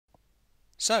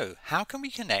So, how can we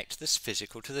connect the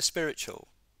physical to the spiritual?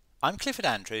 I'm Clifford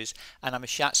and I'm a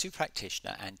Shiatsu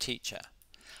practitioner and teacher.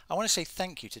 I want to say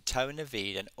thank you to Toe and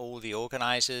Naveed and all the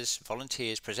organisers,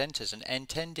 volunteers, presenters and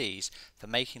attendees for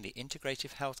making the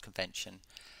Integrative Health Convention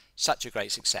such a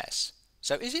great success.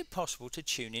 So is it possible to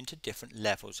tune into different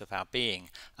levels of our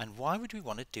being, and why would we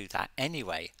want to do that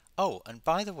anyway? Oh, and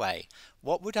by the way,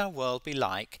 what would our world be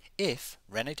like if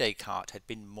Rene Descartes had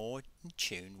been more in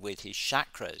tune with his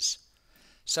chakras?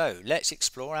 So let's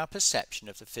explore our perception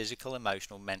of the physical,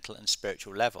 emotional, mental and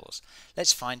spiritual levels.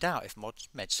 Let's find out if modern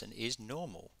medicine is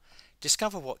normal,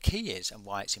 discover what Ki is and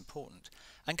why it's important,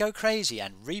 and go crazy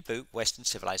and reboot Western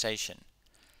civilization.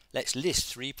 Let's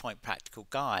list 3-point practical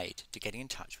guide to getting in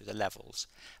touch with the levels,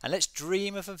 and let's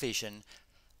dream of a vision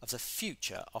of the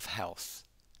future of health.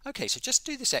 Okay, so just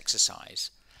do this exercise.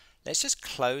 Let's just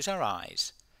close our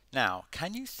eyes. Now,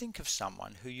 can you think of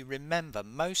someone who you remember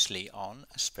mostly on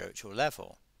a spiritual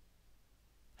level?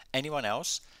 Anyone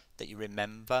else that you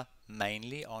remember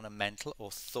mainly on a mental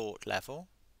or thought level?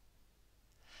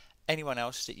 Anyone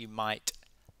else that you might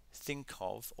think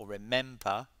of or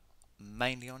remember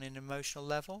mainly on an emotional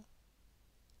level?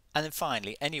 And then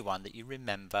finally, anyone that you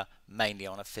remember mainly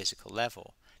on a physical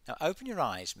level. Now open your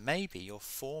eyes. Maybe your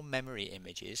 4 memory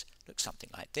images look something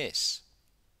like this.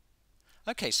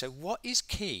 Okay, so what is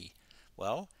Qi?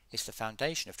 Well, it's the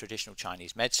foundation of traditional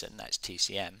Chinese medicine, that's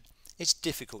TCM. It's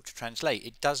difficult to translate.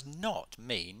 It does not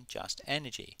mean just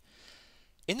energy.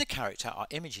 In the character are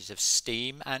images of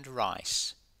steam and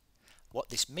rice. What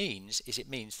this means is it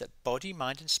means that body,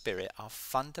 mind and spirit are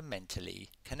fundamentally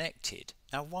connected.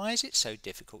 Now why is it so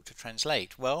difficult to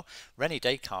translate? Well, Rene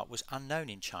Descartes was unknown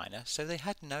in China, so they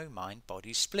had no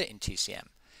mind-body split in TCM.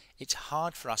 It's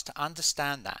hard for us to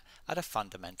understand that at a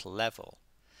fundamental level.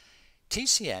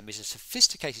 TCM is a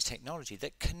sophisticated technology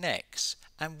that connects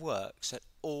and works at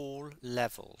all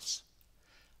levels.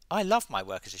 I love my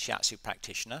work as a Shiatsu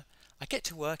practitioner. I get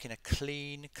to work in a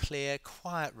clean, clear,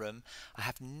 quiet room. I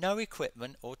have no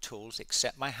equipment or tools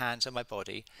except my hands and my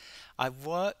body. I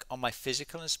work on my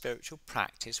physical and spiritual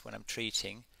practice when I'm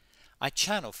treating. I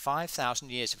channel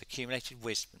 5,000 years of accumulated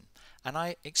wisdom, and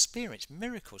I experience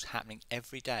miracles happening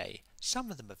every day.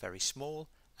 Some of them are very small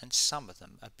and some of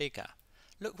them are bigger.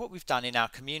 Look what we've done in our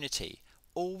community.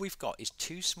 All we've got is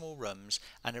 2 small rooms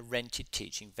and a rented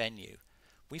teaching venue.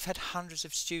 We've had hundreds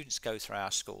of students go through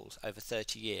our schools over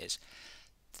 30 years.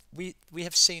 We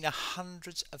have seen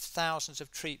hundreds of thousands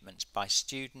of treatments by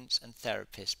students and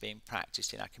therapists being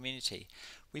practiced in our community.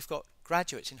 We've got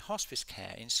graduates in hospice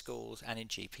care in schools and in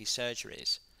GP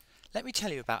surgeries. Let me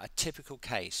tell you about a typical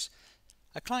case.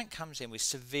 A client comes in with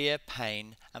severe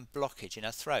pain and blockage in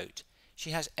her throat.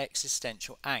 She has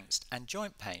existential angst and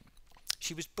joint pain.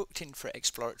 She was booked in for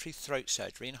exploratory throat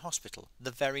surgery in hospital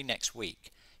the very next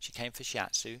week. She came for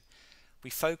Shiatsu. We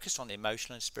focused on the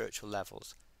emotional and spiritual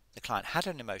levels. The client had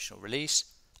an emotional release,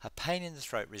 her pain in the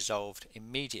throat resolved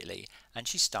immediately, and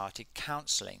she started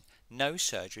counselling. No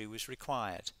surgery was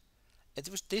required.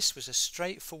 This was a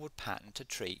straightforward pattern to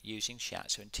treat using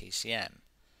Shiatsu and TCM.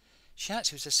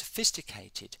 Shiatsu is a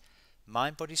sophisticated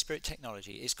mind-body-spirit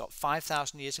technology. It's got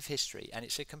 5,000 years of history, and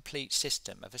it's a complete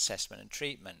system of assessment and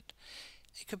treatment.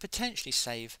 It could potentially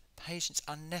save patients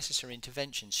unnecessary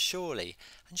interventions, surely,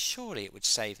 and surely it would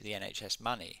save the NHS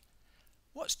money.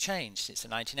 What's changed since the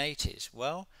 1980s?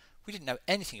 Well, we didn't know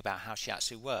anything about how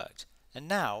Shiatsu worked, and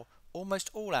now almost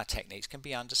all our techniques can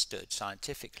be understood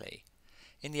scientifically.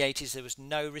 In the 80s there was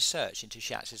no research into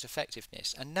Shiatsu's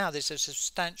effectiveness, and now there's a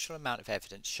substantial amount of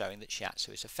evidence showing that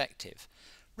Shiatsu is effective.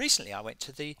 Recently I went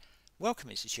to the Wellcome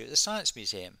Institute at the Science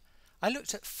Museum. I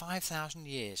looked at 5,000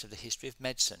 years of the history of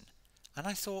medicine, and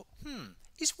I thought,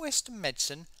 is Western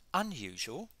medicine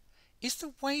unusual? Is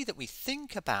the way that we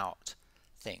think about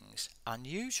things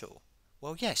unusual?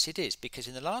 Well, yes, it is, because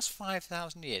in the last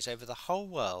 5,000 years over the whole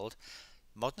world,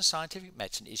 modern scientific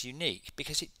medicine is unique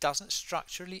because it doesn't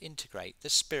structurally integrate the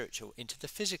spiritual into the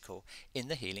physical in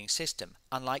the healing system,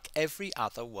 unlike every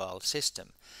other world system.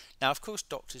 Now, of course,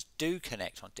 doctors do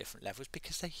connect on different levels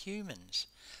because they're humans,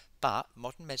 but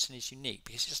modern medicine is unique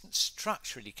because it doesn't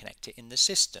structurally connect it in the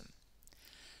system.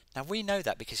 Now we know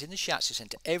that because in the Shiatsu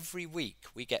Centre every week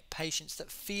we get patients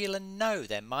that feel and know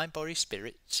their mind, body,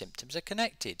 spirit symptoms are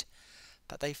connected.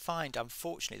 But they find,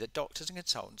 unfortunately, that doctors and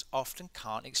consultants often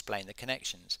can't explain the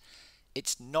connections.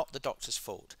 It's not the doctor's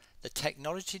fault. The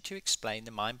technology to explain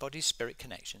the mind, body, spirit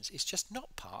connections is just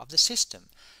not part of the system.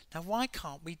 Now why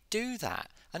can't we do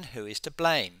that? And who is to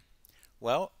blame?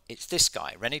 Well, it's this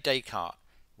guy, Rene Descartes,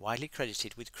 widely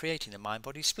credited with creating the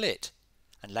mind-body split.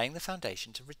 and laying the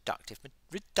foundation to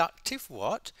reductive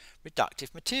what?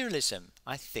 Reductive materialism.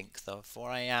 I think,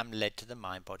 therefore I am, led to the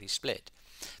mind-body split.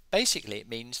 Basically, it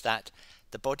means that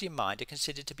the body and mind are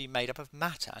considered to be made up of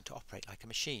matter and to operate like a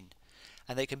machine,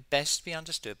 and they can best be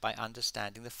understood by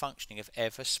understanding the functioning of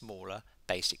ever smaller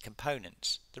basic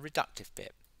components, the reductive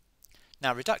bit.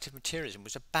 Now, reductive materialism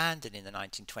was abandoned in the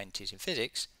 1920s in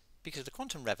physics because of the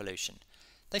quantum revolution.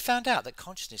 They found out that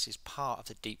consciousness is part of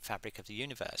the deep fabric of the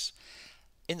universe.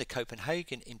 In the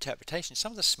Copenhagen interpretation,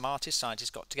 some of the smartest scientists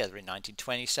got together in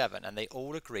 1927 and they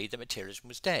all agreed that materialism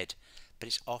was dead, but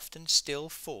it often still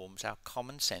forms our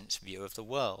common sense view of the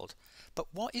world. But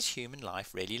what is human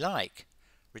life really like?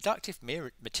 Reductive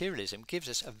materialism gives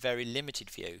us a very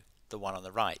limited view, the one on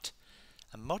the right.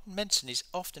 And modern medicine is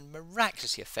often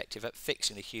miraculously effective at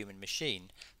fixing the human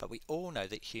machine, but we all know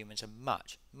that humans are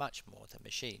much, much more than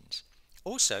machines.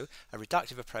 Also, a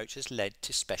reductive approach has led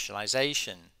to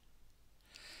specialization.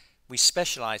 We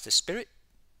specialize the spirit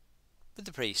with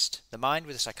the priest, the mind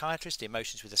with the psychiatrist, the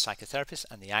emotions with the psychotherapist,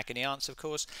 and the agony aunts, of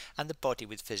course, and the body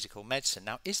with physical medicine.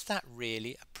 Now, is that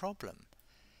really a problem?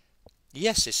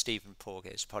 Yes, says Stephen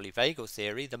Porges' polyvagal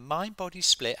theory, the mind-body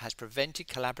split has prevented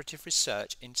collaborative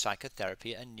research in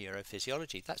psychotherapy and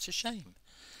neurophysiology. That's a shame.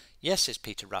 Yes, says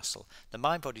Peter Russell, the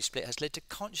mind-body split has led to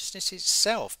consciousness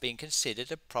itself being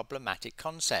considered a problematic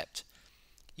concept.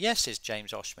 Yes, says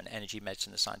James Oshman, Energy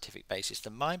Medicine, the Scientific Basis,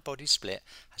 the mind-body split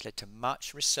has led to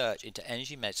much research into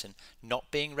energy medicine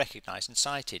not being recognised and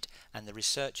cited, and the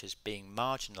researchers being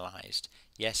marginalised.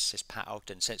 Yes, says Pat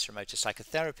Ogden, Sensorimotor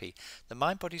Psychotherapy, the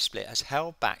mind-body split has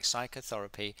held back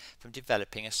psychotherapy from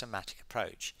developing a somatic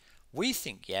approach. We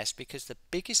think yes because the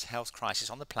biggest health crisis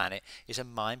on the planet is a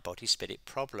mind-body split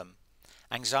problem.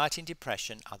 Anxiety and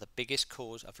depression are the biggest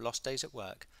cause of lost days at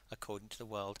work, according to the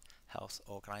World Health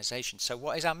Organization. So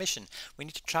what is our mission? We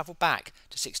need to travel back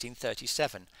to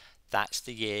 1637. That's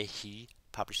the year he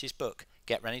published his book.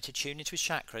 Get Rene to tune into his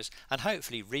chakras and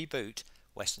hopefully reboot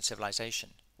Western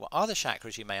civilization. What are the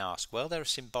chakras, you may ask? Well, they're a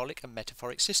symbolic and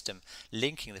metaphoric system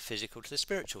linking the physical to the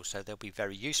spiritual, so they'll be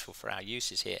very useful for our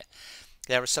uses here.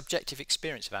 They're a subjective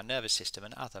experience of our nervous system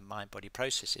and other mind-body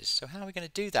processes. So how are we going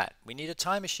to do that? We need a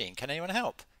time machine. Can anyone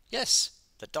help? Yes,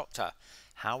 the doctor.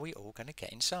 How are we all going to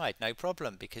get inside? No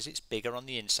problem, because it's bigger on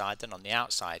the inside than on the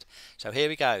outside. So here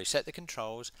we go. Set the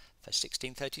controls for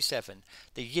 1637,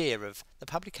 the year of the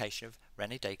publication of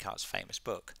Rene Descartes' famous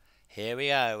book. Here we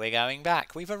go. We're going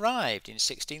back. We've arrived in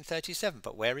 1637.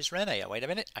 But where is Rene? Oh, wait a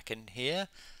minute. I can hear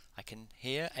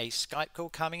a Skype call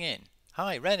coming in.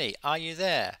 Hi, Rene. Are you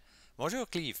there? Bonjour,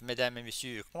 Cliff, mesdames et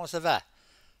messieurs. Comment ça va?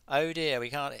 Oh dear, we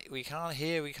can't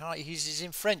hear. He's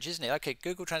in French, isn't it? Okay,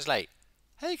 Google Translate.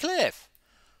 Hey, Cliff.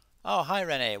 Oh, hi,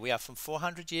 Rene. We are from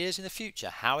 400 years in the future.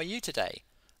 How are you today?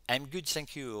 I'm good,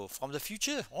 thank you. From the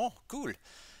future? Oh, cool.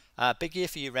 Big year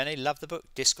for you, Rene. Love the book,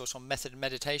 Discourse on Method and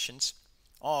Meditations.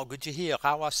 Oh, good to hear.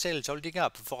 How are cells holding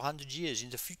up 400 years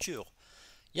in the future?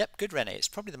 Yep, good, Rene. It's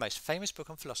probably the most famous book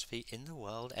on philosophy in the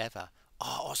world ever.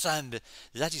 Oh, awesome.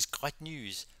 That is great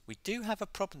news. We do have a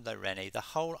problem though, Rene. The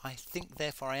whole I think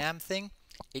therefore I am thing,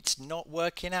 it's not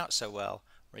working out so well.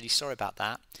 Really sorry about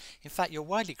that. In fact, you're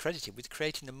widely credited with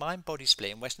creating the mind-body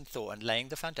split in Western thought and laying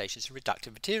the foundations of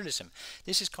reductive materialism.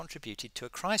 This has contributed to a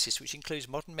crisis which includes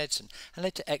modern medicine and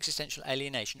led to existential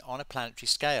alienation on a planetary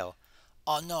scale.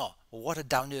 Oh no, what a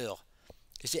downer.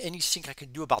 Is there anything I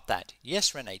can do about that?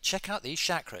 Yes, Rene, check out these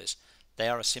chakras. They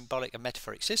are a symbolic and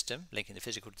metaphoric system, linking the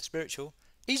physical to the spiritual,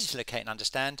 easy to locate and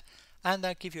understand, and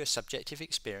they'll give you a subjective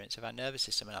experience of our nervous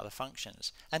system and other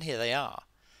functions. And here they are.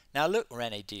 Now look,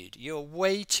 Rene dude, you're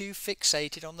way too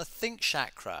fixated on the think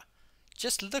chakra.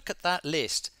 Just look at that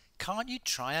list. Can't you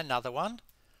try another one?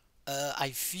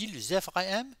 I feel therefore I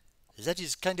am? That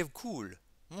is kind of cool.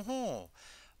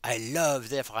 I love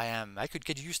therefore I am. I could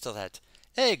get used to that.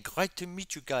 Hey, great to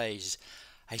meet you guys.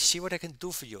 I see what I can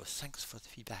do for you. Thanks for the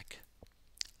feedback.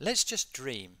 Let's just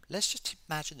dream. Let's just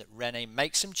imagine that Rene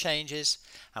makes some changes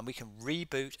and we can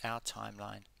reboot our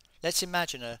timeline. Let's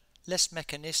imagine a less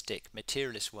mechanistic,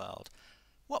 materialist world.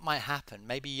 What might happen?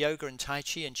 Maybe yoga and tai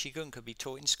chi and qigong could be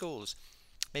taught in schools.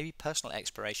 Maybe personal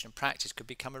exploration and practice could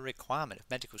become a requirement of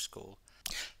medical school.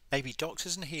 Maybe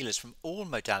doctors and healers from all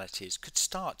modalities could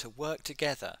start to work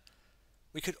together.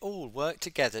 We could all work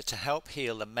together to help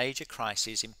heal the major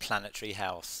crises in planetary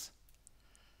health.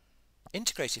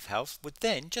 Integrative health would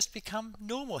then just become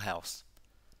normal health.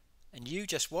 And you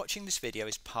just watching this video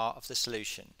is part of the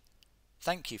solution.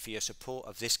 Thank you for your support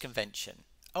of this convention.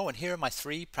 Oh, and here are my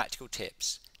 3 practical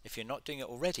tips. If you're not doing it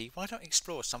already, why don't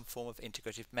explore some form of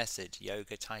integrative method,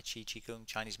 yoga, tai chi, qigong,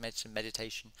 Chinese medicine,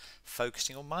 meditation,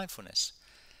 focusing on mindfulness.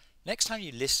 Next time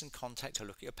you listen, contact or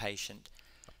look at your patient,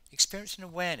 experience an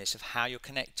awareness of how you're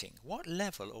connecting. What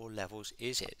level or levels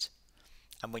is it?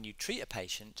 And when you treat a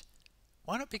patient,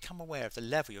 why not become aware of the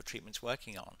level your treatment's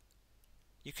working on?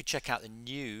 You could check out the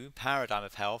new paradigm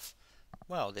of health.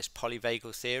 Well, there's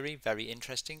polyvagal theory, very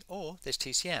interesting, or there's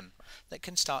TCM that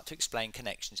can start to explain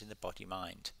connections in the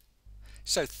body-mind.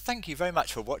 So thank you very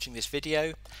much for watching this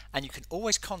video, and you can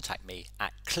always contact me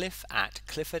at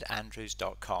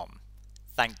cliff@cliffordandrews.com.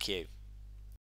 Thank you.